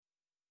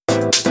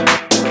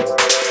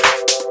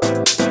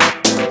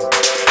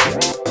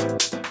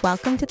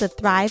Welcome to the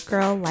Thrive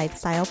Girl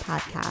Lifestyle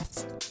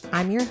Podcast.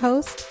 I'm your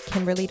host,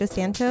 Kimberly Dos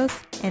Santos,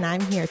 and I'm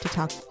here to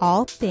talk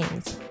all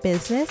things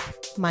business,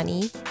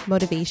 money,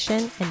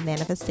 motivation, and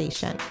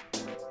manifestation.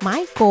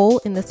 My goal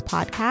in this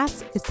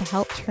podcast is to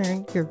help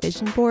turn your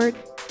vision board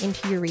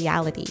into your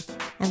reality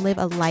and live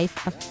a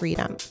life of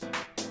freedom.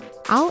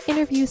 I'll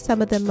interview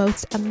some of the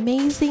most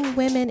amazing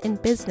women in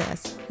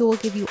business who will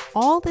give you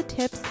all the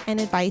tips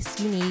and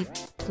advice you need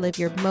to live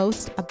your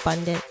most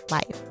abundant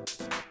life.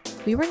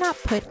 We were not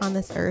put on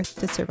this earth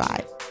to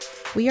survive.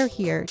 We are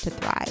here to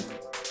thrive.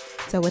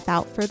 So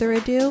without further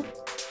ado,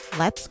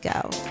 let's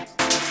go.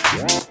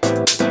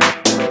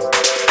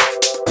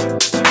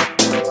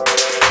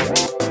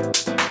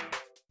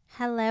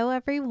 Hello,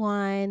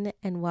 everyone,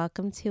 and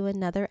welcome to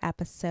another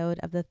episode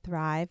of the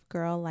Thrive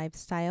Girl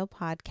Lifestyle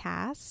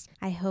Podcast.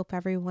 I hope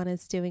everyone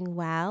is doing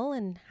well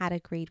and had a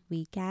great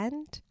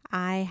weekend.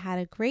 I had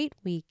a great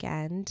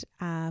weekend.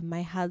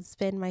 My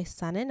husband, my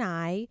son, and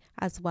I,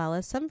 as well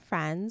as some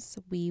friends,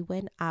 we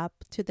went up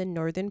to the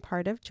northern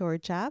part of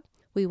Georgia.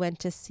 We went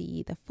to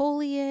see the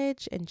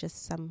foliage and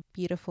just some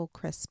beautiful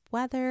crisp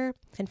weather.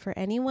 And for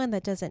anyone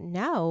that doesn't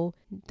know,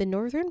 the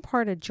northern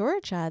part of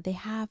Georgia, they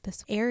have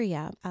this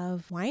area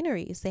of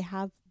wineries. They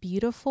have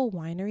beautiful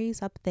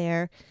wineries up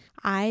there.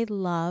 I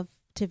love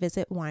to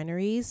visit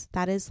wineries.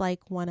 That is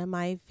like one of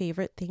my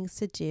favorite things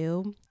to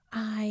do.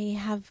 I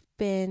have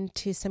been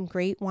to some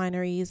great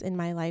wineries in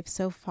my life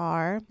so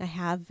far. I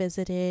have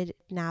visited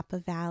Napa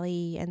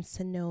Valley and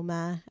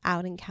Sonoma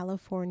out in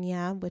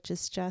California, which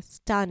is just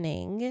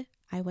stunning.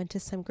 I went to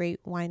some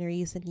great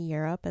wineries in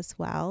Europe as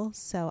well.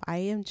 So I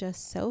am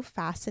just so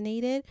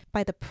fascinated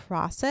by the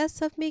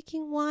process of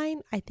making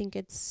wine. I think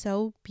it's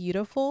so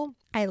beautiful.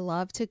 I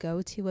love to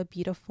go to a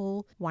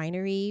beautiful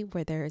winery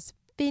where there's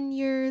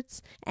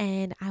vineyards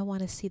and I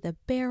want to see the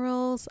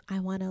barrels. I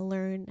want to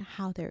learn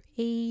how they're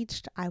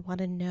aged. I want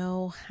to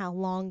know how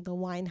long the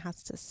wine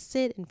has to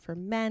sit and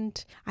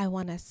ferment. I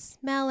want to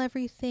smell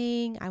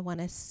everything. I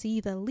want to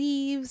see the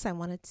leaves. I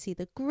want to see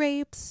the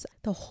grapes.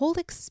 The whole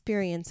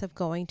experience of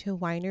going to a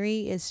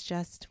winery is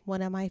just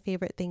one of my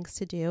favorite things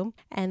to do.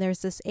 And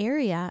there's this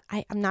area,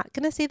 I'm not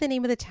going to say the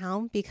name of the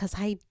town because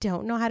I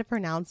don't know how to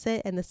pronounce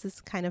it. And this is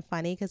kind of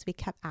funny because we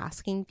kept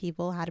asking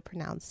people how to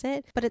pronounce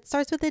it, but it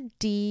starts with a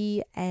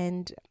D.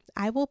 And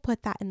I will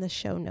put that in the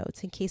show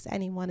notes in case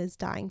anyone is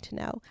dying to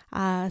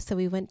know. So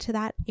we went to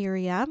that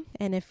area.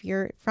 And if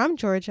you're from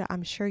Georgia,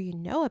 I'm sure you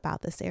know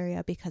about this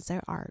area because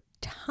there are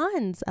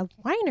tons of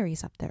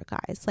wineries up there,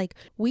 guys. Like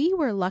we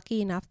were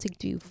lucky enough to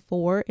do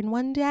 4 in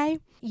one day.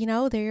 You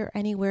know, they're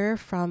anywhere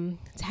from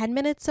 10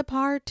 minutes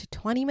apart to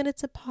 20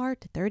 minutes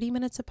apart to 30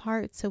 minutes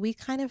apart. So we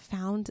kind of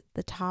found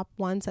the top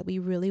ones that we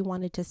really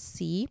wanted to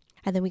see.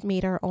 And then we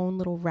made our own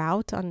little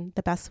route on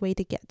the best way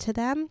to get to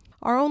them.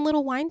 Our own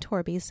little wine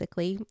tour,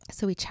 basically.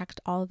 So we checked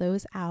all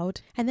those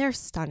out and they're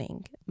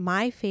stunning.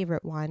 My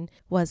favorite one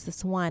was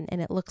this one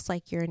and it looks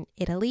like you're in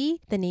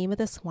Italy. The name of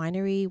this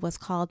winery was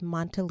called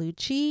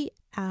Montelucci.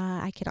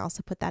 I can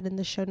also put that in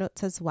the show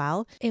notes as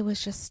well. It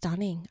was just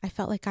stunning. I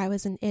felt like I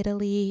was in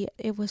Italy.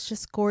 It was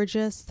just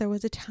gorgeous. There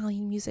was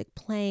Italian music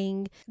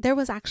playing. There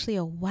was actually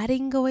a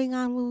wedding going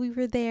on when we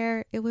were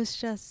there. It was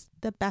just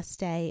the best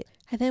day.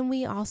 And then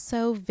we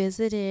also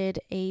visited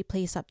a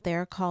place up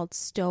there called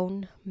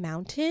Stone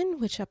Mountain,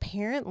 which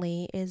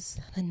apparently is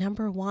the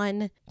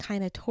 #1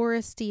 kind of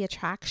touristy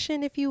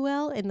attraction, if you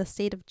will, in the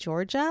state of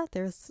Georgia.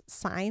 There's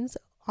signs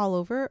all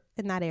over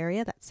in that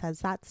area that says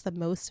that's the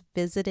most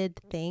visited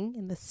thing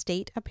in the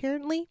state,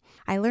 apparently.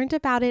 I learned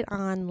about it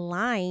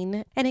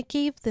online and it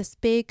gave this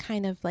big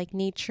kind of like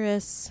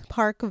naturist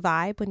park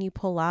vibe when you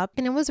pull up,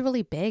 and it was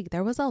really big.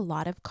 There was a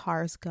lot of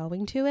cars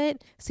going to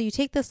it. So you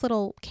take this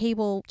little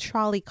cable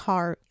trolley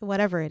car,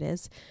 whatever it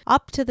is,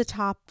 up to the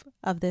top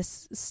of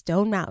this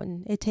stone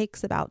mountain. It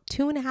takes about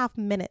 2.5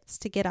 minutes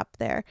to get up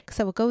there.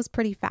 So it goes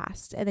pretty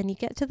fast. And then you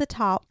get to the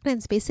top and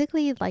it's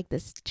basically like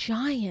this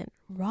giant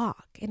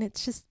rock and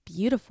it's just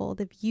beautiful.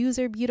 The views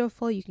are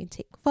beautiful. You can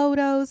take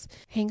photos,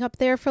 hang up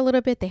there for a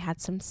little bit. They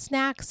had some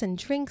snacks and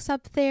drinks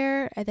up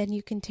there, and then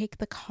you can take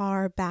the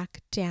car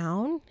back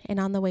down, and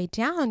on the way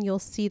down you'll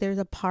see there's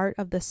a part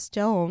of the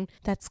stone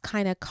that's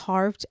kind of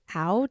carved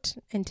out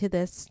into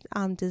this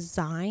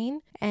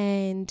design,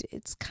 and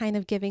it's kind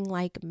of giving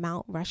like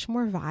Mount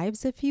Rushmore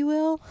vibes, if you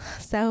will.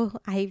 So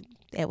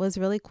it was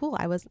really cool.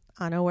 I was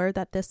unaware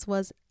that this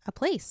was a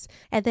place.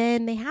 And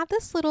then they have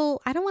this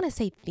little, I don't want to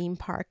say theme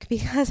park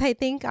because I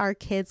think our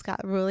kids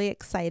got really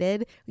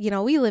excited. You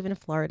know, we live in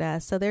Florida,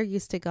 so they're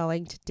used to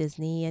going to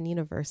Disney and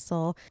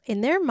Universal.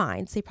 In their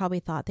minds, they probably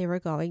thought they were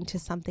going to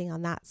something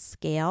on that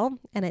scale,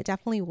 and it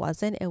definitely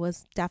wasn't. It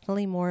was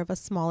definitely more of a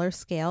smaller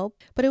scale,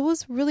 but it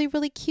was really,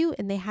 really cute,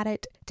 and they had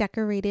it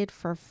decorated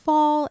for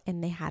fall,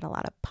 and they had a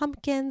lot of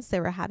pumpkins. They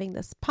were having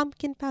this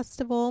pumpkin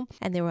festival,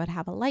 and they would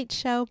have a light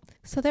show.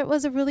 So that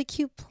was a really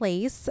cute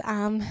place,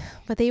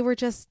 but they were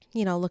just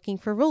just, looking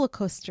for roller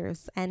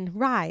coasters and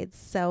rides.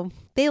 So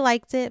they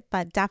liked it,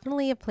 but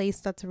definitely a place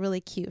that's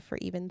really cute for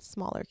even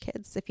smaller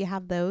kids if you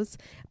have those.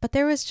 But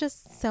there was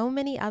just so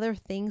many other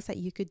things that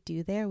you could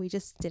do there. We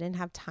just didn't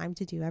have time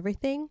to do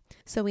everything.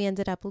 So we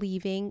ended up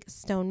leaving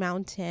Stone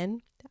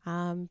Mountain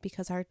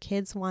because our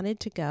kids wanted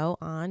to go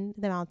on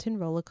the mountain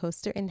roller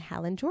coaster in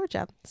Helen,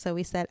 Georgia. So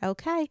we said,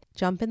 okay,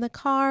 jump in the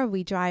car.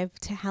 We drive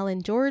to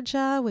Helen,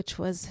 Georgia, which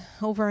was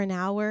over an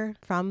hour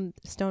from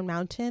Stone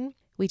Mountain.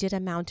 We did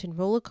a mountain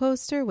roller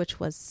coaster, which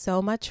was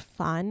so much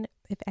fun.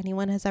 If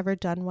anyone has ever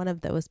done one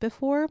of those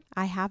before,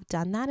 I have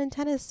done that in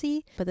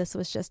Tennessee, but this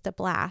was just a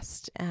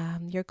blast.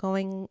 You're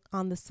going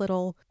on this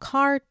little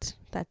cart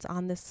that's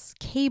on this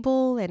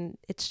cable, and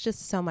it's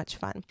just so much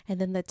fun. And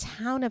then the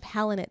town of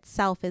Helen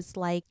itself is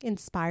like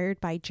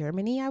inspired by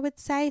Germany, I would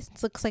say.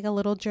 It looks like a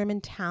little German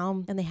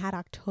town, and they had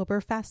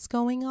Oktoberfest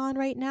going on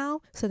right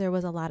now. So there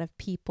was a lot of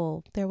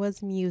people, there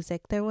was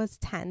music, there was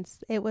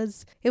tents. It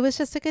was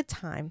just a good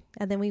time.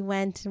 And then we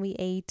went and we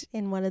ate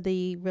in one of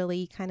the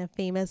really kind of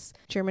famous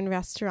German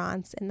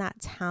restaurants in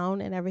that town,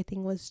 and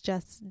everything was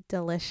just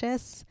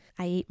delicious.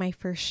 I ate my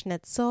first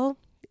schnitzel.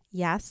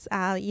 Yes,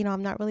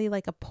 I'm not really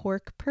like a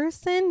pork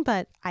person,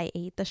 but I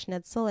ate the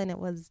schnitzel and it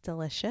was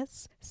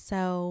delicious.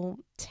 So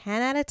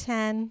 10 out of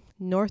 10.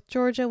 North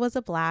Georgia was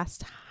a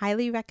blast.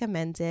 Highly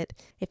recommend it.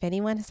 If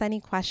anyone has any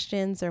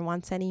questions or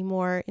wants any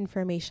more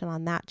information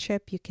on that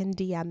trip, you can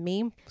DM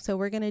me. So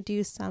we're going to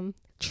do some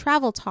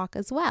travel talk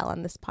as well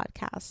on this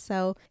podcast.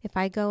 So if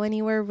I go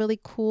anywhere really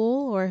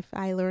cool or if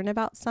I learn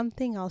about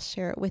something, I'll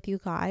share it with you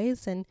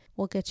guys and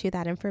we'll get you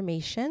that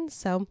information.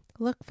 So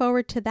look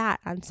forward to that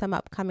on some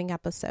upcoming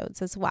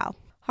episodes as well.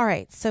 All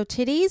right, so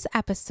today's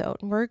episode,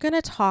 we're going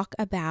to talk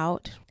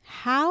about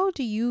how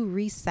do you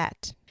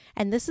reset?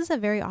 And this is a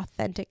very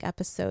authentic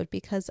episode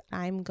because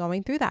I'm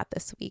going through that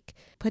this week.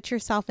 Put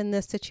yourself in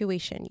this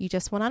situation. You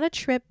just went on a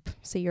trip,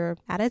 so you're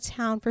out of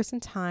town for some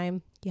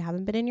time. You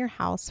haven't been in your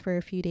house for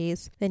a few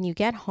days. Then you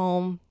get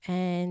home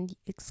and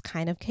it's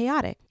kind of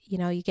chaotic.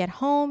 You get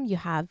home, you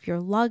have your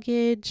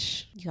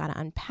luggage, you got to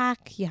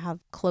unpack, you have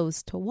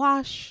clothes to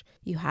wash,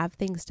 you have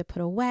things to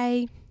put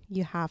away.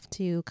 You have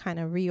to kind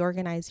of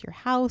reorganize your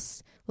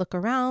house, look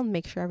around,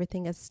 make sure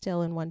everything is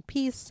still in one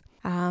piece.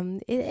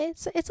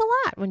 It's a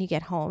lot when you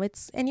get home.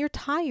 And you're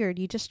tired.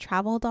 You just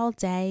traveled all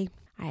day.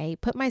 I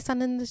put my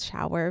son in the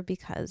shower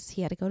because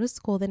he had to go to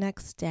school the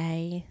next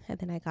day, and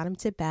then I got him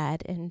to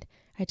bed, and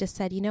I just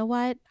said, you know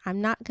what? I'm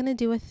not going to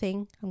do a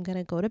thing. I'm going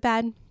to go to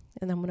bed,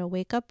 and I'm going to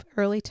wake up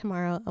early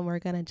tomorrow, and we're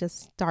going to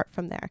just start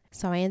from there.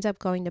 So I ended up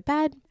going to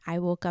bed. I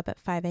woke up at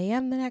 5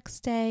 a.m. the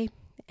next day,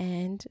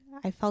 and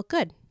I felt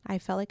good. I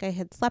felt like I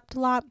had slept a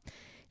lot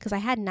because I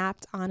had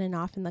napped on and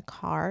off in the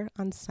car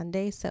on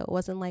Sunday. So it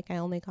wasn't like I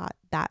only got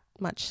that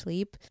much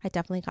sleep. I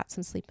definitely got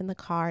some sleep in the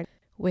car.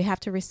 We have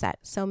to reset.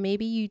 So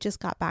maybe you just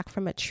got back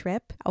from a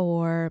trip,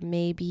 or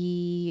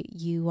maybe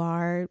you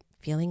are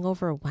feeling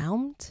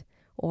overwhelmed,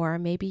 or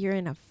maybe you're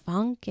in a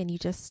funk and you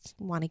just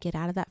want to get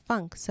out of that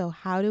funk. So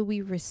how do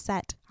we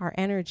reset our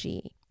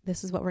energy?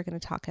 This is what we're going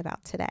to talk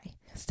about today.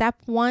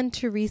 Step 1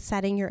 to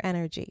resetting your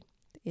energy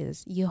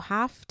is you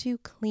have to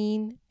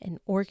clean and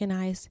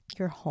organize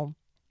your home.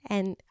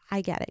 And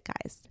I get it,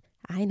 guys.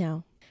 I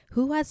know.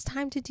 Who has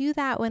time to do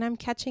that when I'm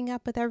catching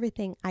up with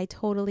everything? I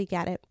totally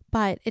get it.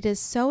 But it is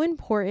so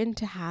important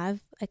to have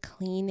a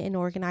clean and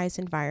organized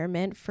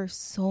environment for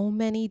so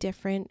many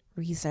different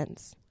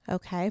reasons.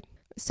 Okay.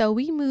 So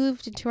we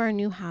moved into our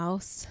new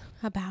house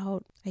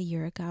about a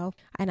year ago,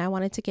 and I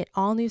wanted to get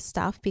all new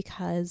stuff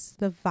because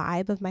the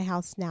vibe of my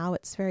house now,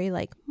 it's very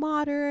like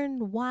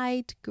modern,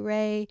 white,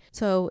 gray.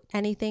 So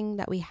anything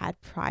that we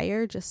had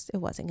prior, it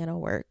wasn't going to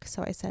work.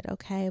 So I said,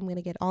 okay, I'm going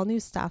to get all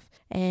new stuff.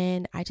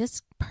 And I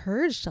just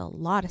purged a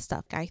lot of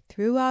stuff. I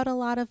threw out a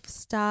lot of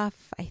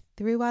stuff. I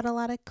threw out a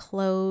lot of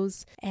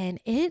clothes, and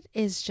it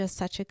is just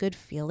such a good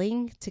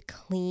feeling to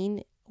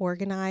clean,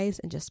 organize,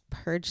 and just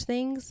purge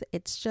things.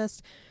 It's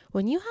just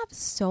when you have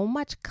so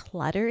much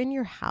clutter in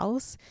your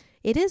house,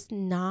 it is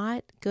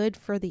not good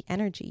for the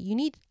energy. You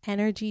need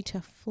energy to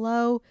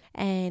flow,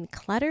 and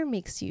clutter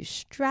makes you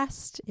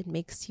stressed. It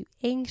makes you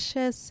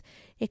anxious.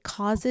 It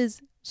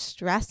causes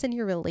stress in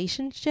your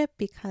relationship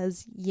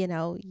because,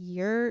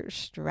 you're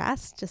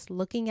stressed just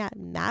looking at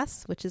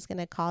mess, which is going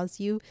to cause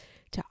you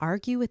to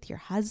argue with your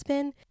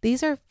husband.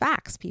 These are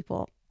facts,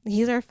 people.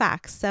 These are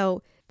facts.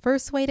 So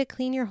first way to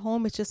clean your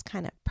home is just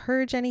kind of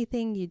purge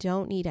anything you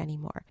don't need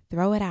anymore.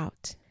 Throw it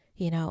out.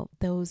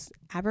 Those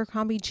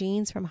Abercrombie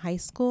jeans from high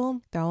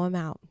school, throw them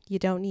out. You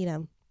don't need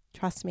them.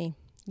 Trust me,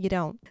 you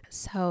don't.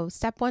 So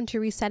step 1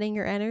 to resetting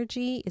your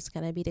energy is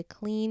going to be to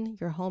clean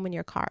your home and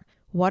your car.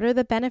 What are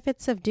the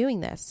benefits of doing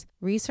this?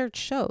 Research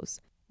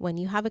shows when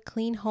you have a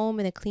clean home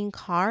and a clean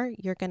car,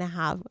 you're going to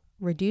have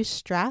reduced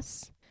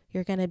stress.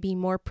 You're going to be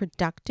more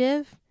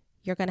productive.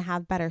 You're going to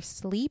have better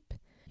sleep.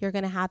 You're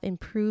going to have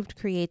improved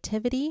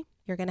creativity.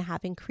 You're going to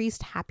have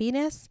increased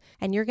happiness,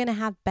 and you're going to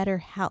have better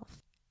health.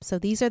 So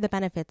these are the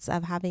benefits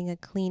of having a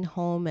clean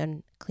home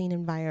and clean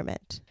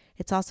environment.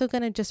 It's also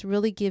going to just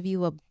really give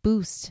you a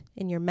boost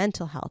in your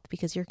mental health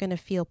because you're going to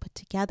feel put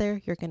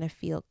together. You're going to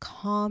feel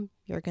calm.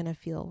 You're going to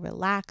feel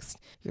relaxed.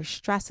 Your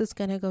stress is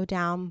going to go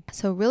down.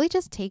 So really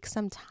just take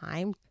some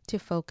time to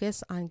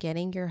focus on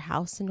getting your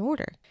house in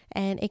order.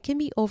 And it can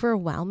be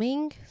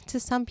overwhelming to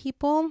some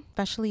people,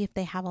 especially if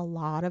they have a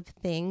lot of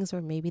things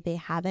or maybe they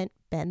haven't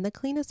been the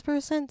cleanest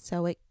person.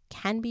 So it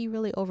can be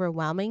really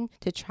overwhelming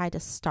to try to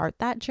start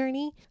that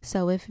journey.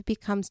 So if it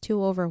becomes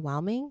too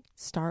overwhelming,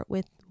 start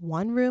with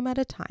one room at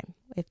a time.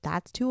 If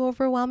that's too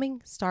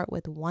overwhelming, start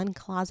with one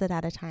closet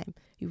at a time.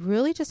 You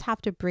really just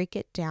have to break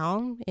it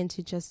down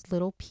into just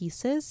little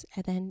pieces.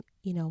 And then,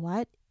 you know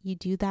what? You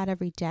do that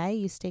every day.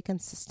 You stay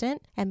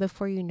consistent. And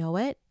before you know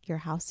it, your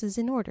house is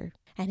in order.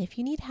 And if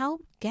you need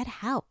help, get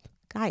help.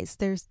 Guys,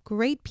 there's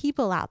great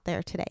people out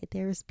there today.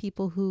 There's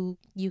people who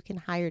you can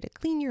hire to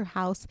clean your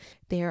house.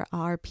 There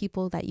are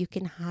people that you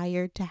can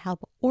hire to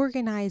help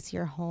organize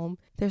your home.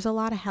 There's a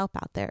lot of help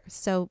out there.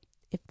 So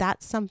if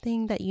that's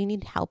something that you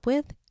need help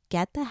with,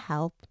 get the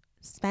help,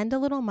 spend a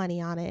little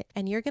money on it,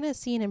 and you're going to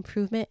see an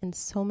improvement in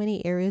so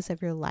many areas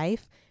of your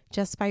life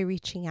just by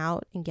reaching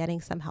out and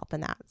getting some help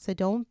in that. So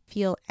don't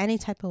feel any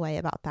type of way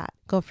about that.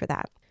 Go for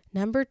that.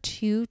 Number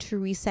 2, to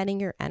resetting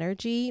your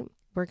energy,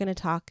 we're going to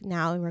talk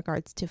now in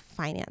regards to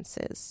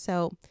finances.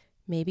 So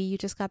maybe you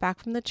just got back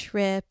from the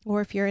trip,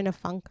 or if you're in a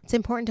funk, it's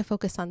important to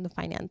focus on the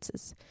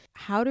finances.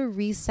 How to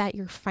reset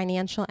your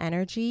financial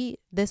energy.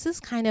 This is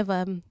kind of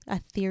a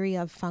theory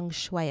of feng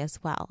shui as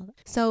well.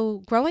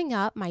 So growing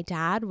up, my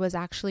dad was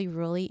actually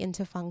really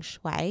into feng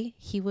shui.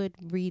 He would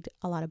read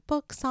a lot of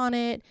books on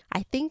it.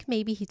 I think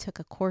maybe he took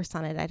a course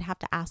on it. I'd have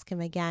to ask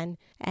him again.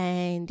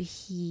 And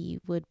he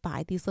would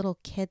buy these little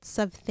kits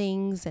of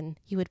things, and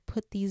he would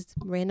put these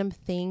random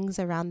things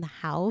around the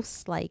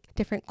house, like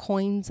different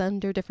coins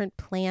under different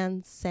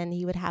plants, and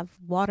he would have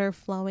water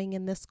flowing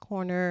in this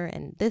corner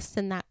and this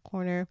in that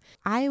corner.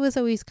 I was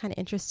always kind of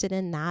interested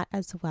in that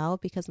as well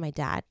because my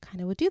dad kind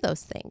of would do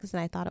those things,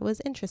 and I thought it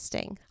was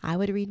interesting. I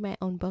would read my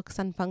own books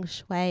on feng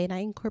shui, and I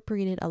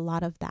incorporated a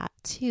lot of that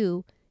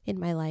too in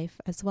my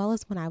life, as well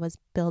as when I was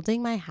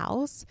building my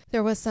house.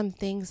 There was some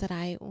things that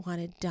I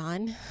wanted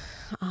done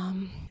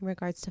in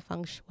regards to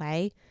feng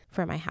shui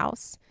for my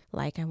house.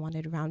 Like I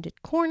wanted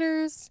rounded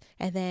corners,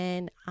 and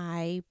then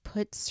I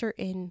put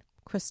certain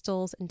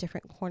crystals in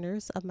different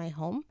corners of my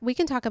home. We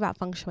can talk about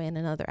feng shui in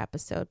another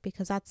episode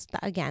because that's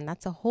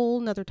a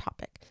whole nother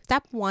topic.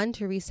 Step 1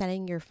 to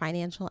resetting your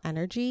financial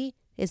energy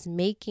is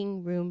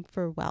making room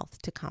for wealth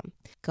to come.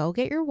 Go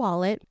get your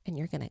wallet and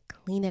you're going to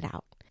clean it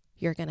out.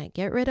 You're going to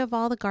get rid of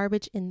all the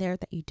garbage in there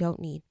that you don't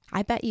need.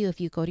 I bet you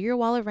if you go to your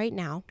wallet right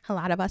now, a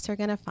lot of us are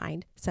going to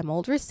find some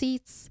old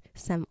receipts,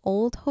 some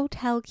old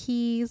hotel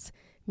keys,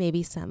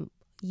 maybe some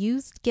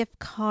used gift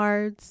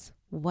cards,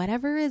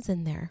 whatever is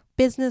in there,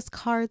 business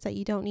cards that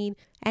you don't need,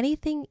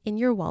 anything in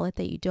your wallet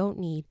that you don't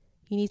need,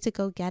 you need to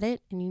go get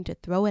it and you need to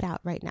throw it out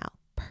right now.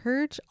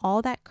 Purge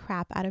all that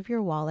crap out of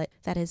your wallet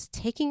that is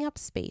taking up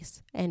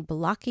space and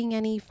blocking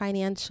any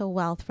financial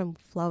wealth from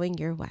flowing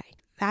your way.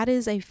 That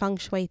is a feng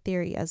shui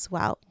theory as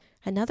well.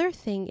 Another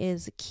thing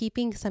is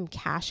keeping some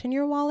cash in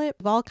your wallet.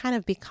 We've all kind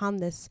of become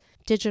this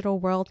digital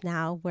world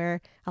now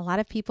where a lot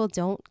of people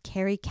don't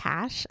carry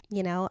cash.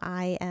 You know,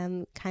 I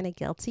am kind of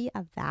guilty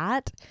of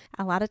that.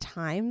 A lot of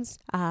times,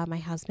 my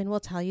husband will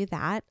tell you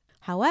that.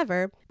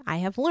 However, I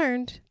have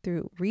learned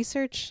through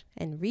research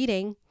and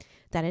reading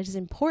that it is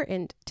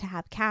important to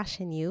have cash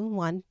in you,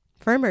 one,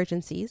 for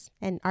emergencies.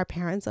 And our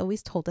parents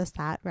always told us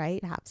that,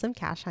 right? Have some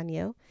cash on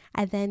you.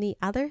 And then the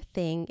other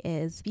thing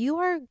is, if you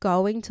are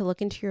going to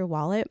look into your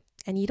wallet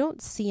and you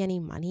don't see any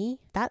money,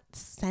 that's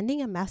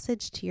sending a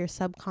message to your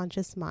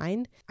subconscious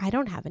mind, I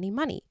don't have any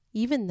money.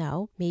 Even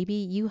though maybe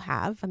you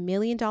have $1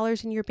 million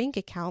in your bank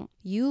account,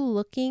 you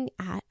looking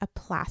at a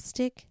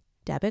plastic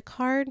debit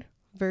card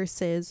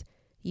versus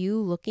you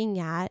looking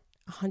at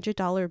a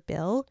 $100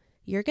 bill,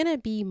 you're going to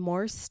be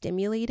more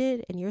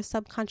stimulated and your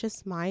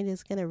subconscious mind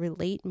is going to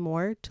relate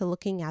more to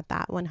looking at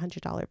that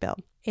 $100 bill.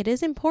 It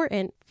is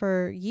important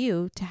for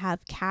you to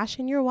have cash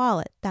in your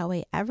wallet. That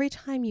way, every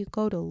time you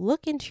go to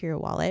look into your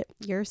wallet,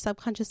 your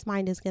subconscious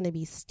mind is going to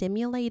be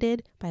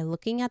stimulated by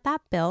looking at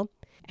that bill,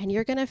 and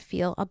you're going to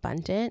feel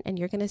abundant, and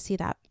you're going to see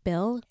that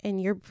bill,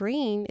 and your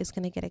brain is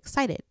going to get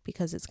excited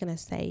because it's going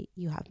to say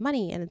you have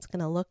money, and it's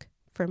going to look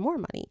for more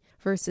money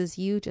versus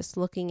you just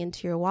looking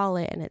into your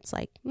wallet and it's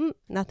like,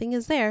 nothing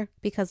is there,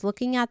 because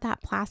looking at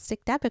that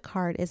plastic debit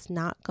card is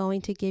not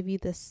going to give you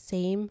the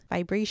same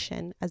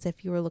vibration as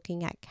if you were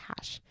looking at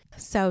cash.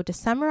 So to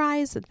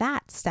summarize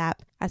that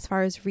step, as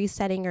far as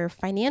resetting your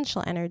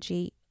financial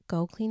energy,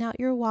 go clean out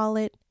your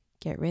wallet,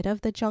 get rid of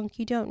the junk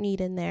you don't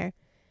need in there,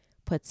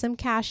 put some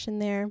cash in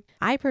there.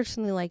 I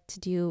personally like to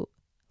do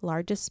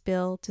largest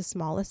bill to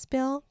smallest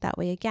bill. That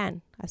way,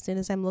 again, as soon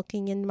as I'm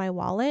looking in my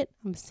wallet,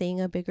 I'm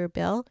seeing a bigger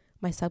bill.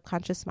 My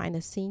subconscious mind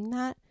is seeing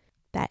that.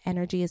 That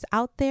energy is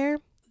out there.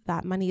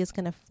 That money is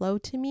going to flow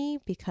to me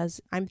because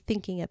I'm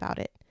thinking about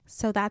it.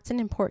 So that's an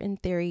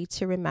important theory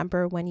to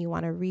remember when you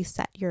want to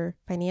reset your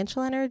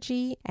financial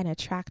energy and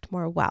attract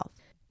more wealth.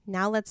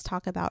 Now let's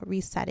talk about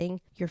resetting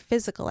your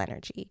physical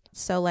energy.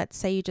 So let's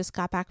say you just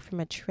got back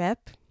from a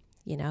trip.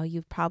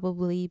 You've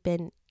probably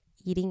been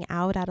eating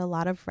out at a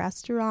lot of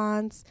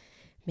restaurants,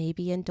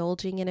 maybe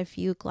indulging in a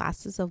few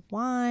glasses of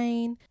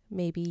wine.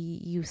 Maybe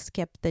you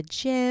skipped the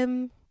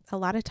gym. A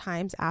lot of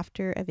times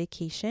after a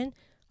vacation,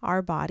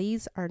 our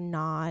bodies are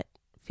not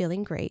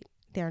feeling great.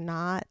 They're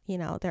not,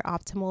 their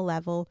optimal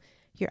level.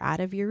 You're out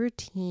of your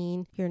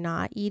routine. You're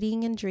not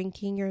eating and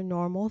drinking your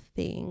normal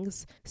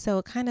things. So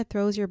it kind of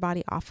throws your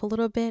body off a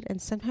little bit. And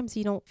sometimes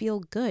you don't feel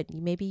good.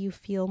 Maybe you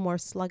feel more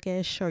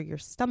sluggish, or your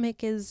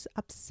stomach is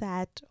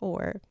upset,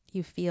 or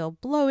you feel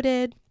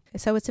bloated.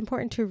 So it's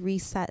important to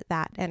reset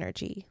that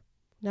energy.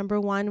 Number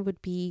one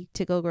would be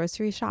to go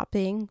grocery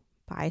shopping,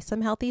 buy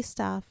some healthy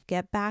stuff,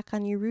 get back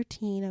on your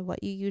routine of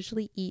what you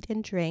usually eat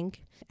and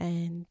drink,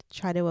 and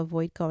try to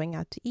avoid going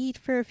out to eat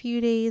for a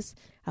few days,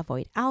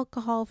 avoid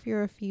alcohol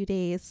for a few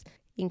days,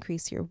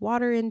 increase your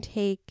water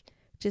intake,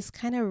 just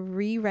kind of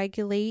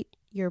re-regulate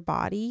your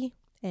body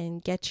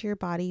and get your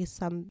body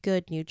some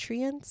good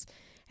nutrients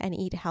and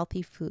eat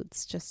healthy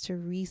foods just to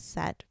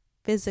reset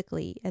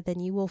physically, and then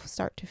you will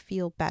start to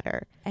feel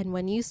better. And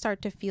when you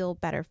start to feel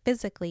better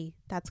physically,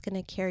 that's going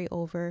to carry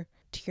over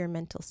to your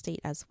mental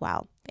state as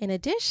well. In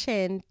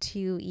addition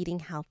to eating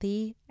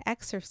healthy,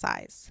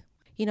 exercise.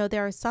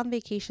 There are some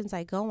vacations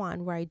I go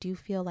on where I do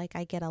feel like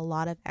I get a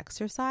lot of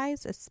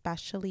exercise,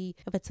 especially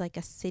if it's like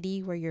a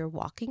city where you're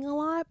walking a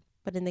lot.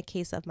 But in the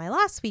case of my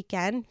last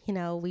weekend,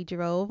 we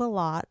drove a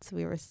lot. So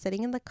we were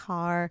sitting in the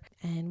car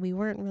and we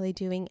weren't really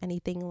doing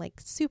anything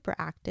like super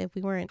active.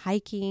 We weren't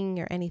hiking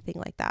or anything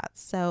like that.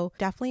 So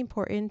definitely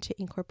important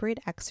to incorporate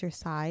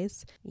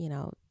exercise.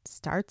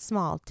 Start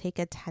small, take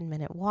a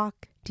 10-minute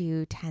walk,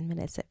 do 10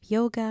 minutes of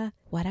yoga,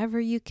 whatever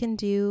you can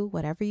do,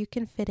 whatever you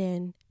can fit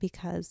in,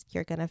 because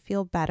you're going to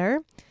feel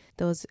better.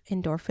 Those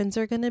endorphins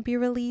are going to be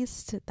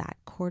released. That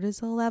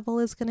cortisol level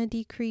is going to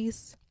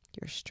decrease.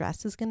 Your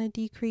stress is going to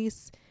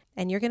decrease.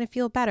 And you're going to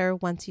feel better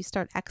once you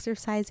start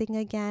exercising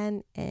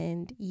again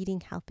and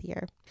eating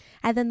healthier.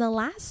 And then the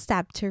last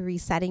step to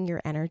resetting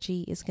your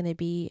energy is going to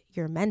be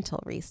your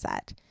mental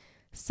reset.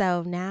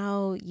 So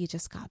now you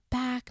just got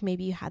back.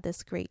 Maybe you had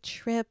this great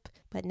trip,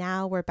 but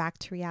now we're back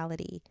to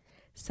reality.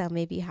 So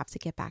maybe you have to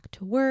get back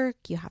to work.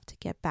 You have to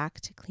get back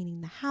to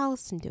cleaning the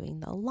house and doing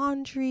the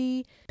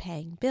laundry,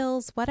 paying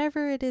bills,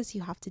 whatever it is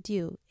you have to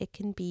do. It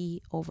can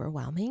be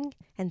overwhelming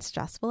and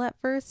stressful at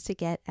first to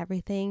get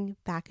everything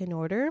back in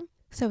order.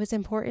 So it's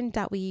important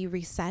that we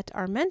reset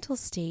our mental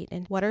state.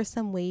 And what are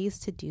some ways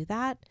to do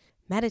that?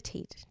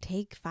 Meditate.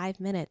 Take 5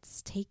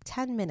 minutes, take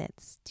 10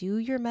 minutes, do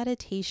your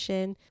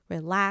meditation,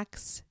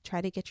 relax,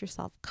 try to get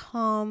yourself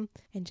calm,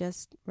 and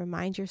just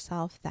remind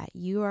yourself that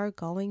you are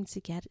going to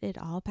get it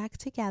all back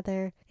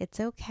together. It's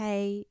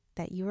okay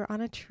that you were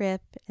on a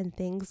trip and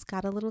things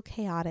got a little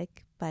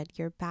chaotic, but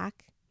you're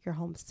back. You're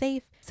home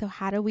safe. So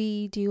how do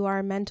we do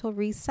our mental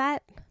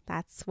reset?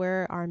 That's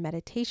where our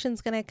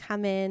meditation's going to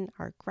come in,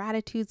 our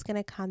gratitude's going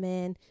to come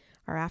in,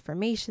 our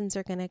affirmations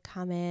are going to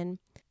come in.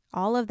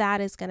 All of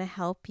that is going to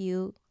help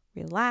you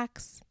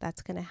relax.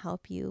 That's going to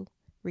help you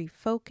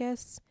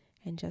refocus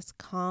and just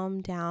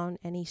calm down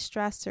any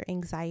stress or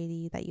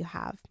anxiety that you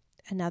have.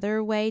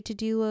 Another way to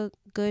do a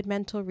good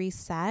mental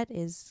reset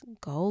is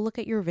go look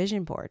at your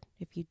vision board.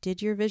 If you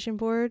did your vision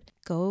board,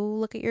 go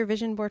look at your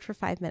vision board for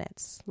 5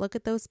 minutes. Look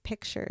at those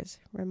pictures.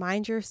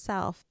 Remind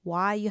yourself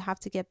why you have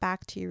to get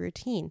back to your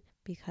routine,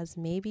 because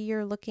maybe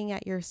you're looking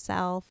at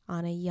yourself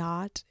on a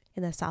yacht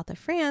in the south of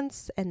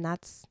France and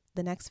that's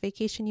the next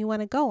vacation you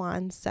want to go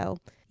on. So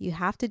you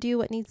have to do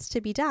what needs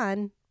to be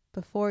done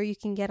before you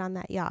can get on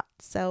that yacht.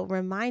 So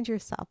remind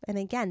yourself. And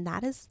again,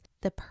 that is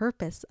the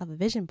purpose of a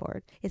vision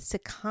board, is to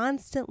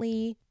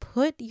constantly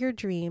put your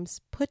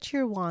dreams, put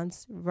your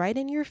wants right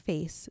in your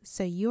face.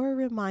 So you're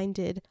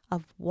reminded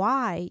of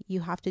why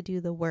you have to do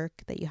the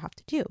work that you have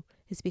to do.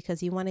 Is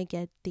because you want to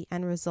get the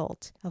end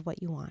result of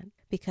what you want,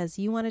 because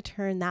you want to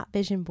turn that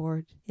vision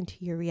board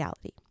into your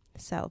reality.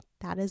 So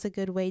that is a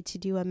good way to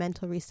do a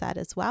mental reset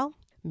as well.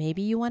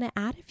 Maybe you want to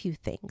add a few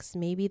things.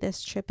 Maybe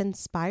this trip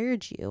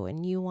inspired you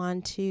and you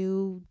want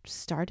to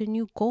start a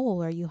new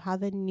goal or you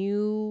have a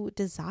new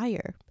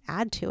desire.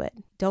 Add to it.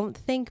 Don't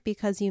think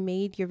because you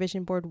made your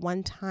vision board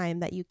one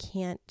time that you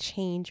can't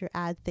change or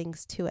add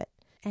things to it.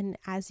 And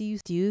as you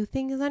do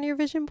things on your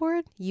vision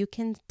board, you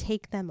can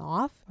take them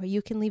off or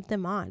you can leave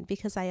them on,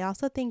 because I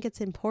also think it's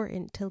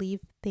important to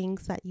leave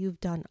things that you've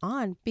done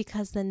on,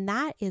 because then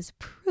that is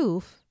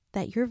proof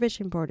that your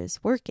vision board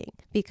is working.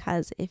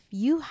 Because if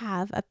you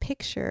have a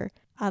picture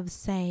of,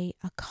 say,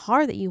 a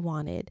car that you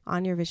wanted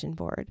on your vision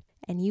board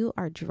and you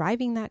are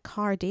driving that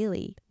car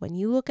daily, when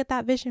you look at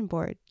that vision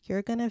board,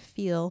 you're going to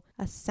feel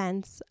a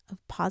sense of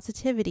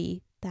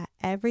positivity that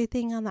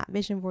everything on that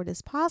vision board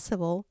is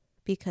possible,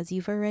 because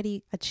you've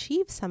already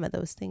achieved some of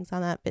those things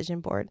on that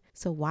vision board.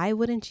 So why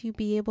wouldn't you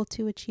be able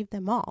to achieve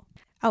them all?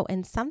 Oh,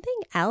 and something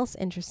else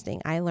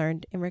interesting I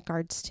learned in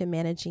regards to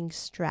managing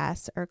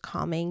stress or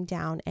calming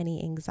down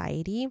any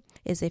anxiety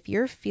is if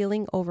you're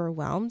feeling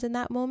overwhelmed in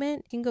that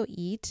moment, you can go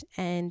eat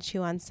and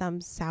chew on some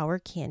sour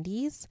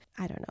candies.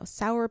 I don't know,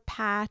 Sour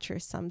Patch or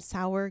some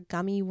sour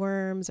gummy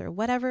worms or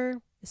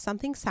whatever,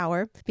 something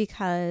sour,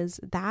 because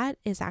that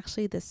is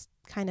actually this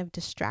kind of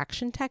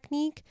distraction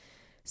technique.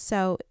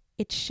 So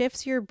it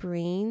shifts your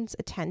brain's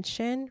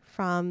attention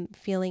from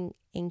feeling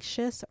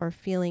anxious or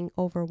feeling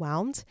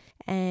overwhelmed,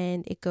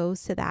 and it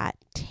goes to that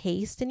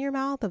taste in your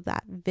mouth of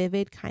that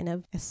vivid kind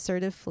of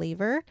assertive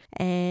flavor,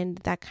 and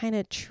that kind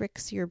of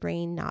tricks your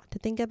brain not to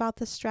think about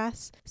the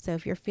stress. So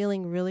if you're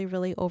feeling really,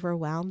 really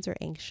overwhelmed or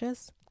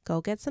anxious, go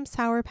get some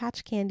Sour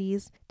Patch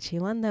candies,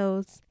 chew on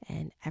those,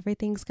 and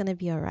everything's going to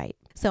be all right.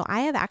 So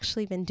I have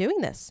actually been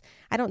doing this.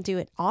 I don't do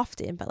it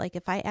often, but like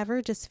if I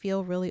ever just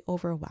feel really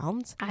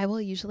overwhelmed, I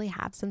will usually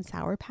have some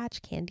Sour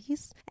Patch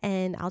candies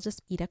and I'll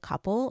just eat a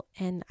couple,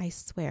 and I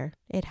swear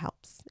it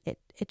helps. It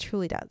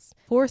truly does.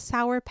 4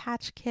 Sour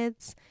Patch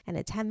Kids and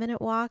a 10-minute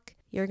walk,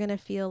 you're going to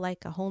feel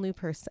like a whole new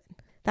person.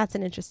 That's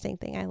an interesting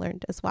thing I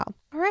learned as well.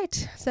 All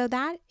right, so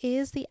that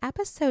is the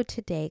episode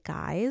today,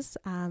 guys.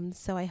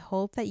 So I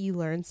hope that you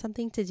learned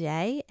something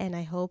today, and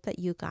I hope that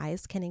you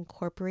guys can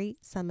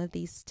incorporate some of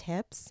these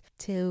tips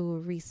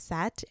to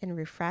reset and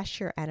refresh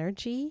your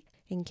energy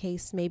in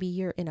case maybe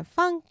you're in a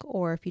funk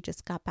or if you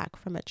just got back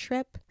from a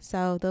trip.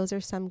 So those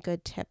are some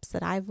good tips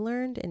that I've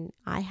learned and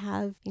I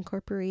have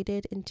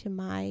incorporated into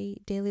my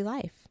daily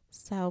life.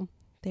 So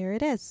there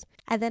it is.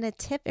 And then a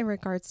tip in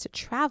regards to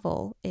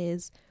travel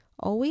is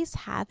always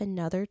have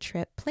another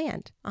trip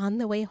planned. On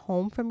the way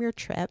home from your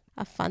trip,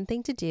 a fun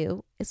thing to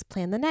do is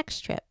plan the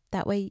next trip.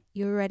 That way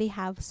you already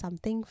have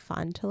something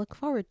fun to look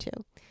forward to.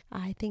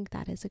 I think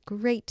that is a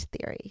great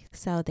theory.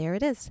 So there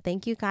it is.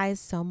 Thank you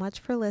guys so much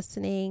for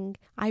listening.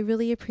 I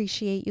really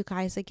appreciate you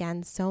guys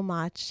again so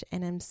much,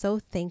 and I'm so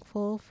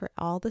thankful for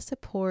all the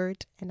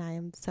support, and I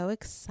am so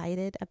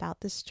excited about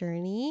this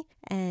journey,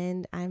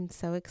 and I'm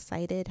so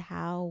excited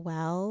how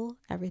well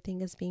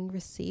everything is being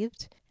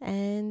received.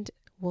 And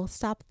we'll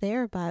stop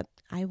there, but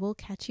I will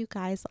catch you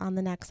guys on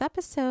the next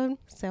episode.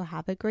 So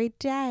have a great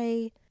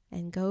day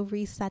and go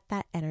reset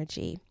that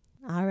energy.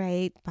 All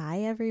right. Bye,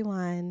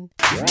 everyone.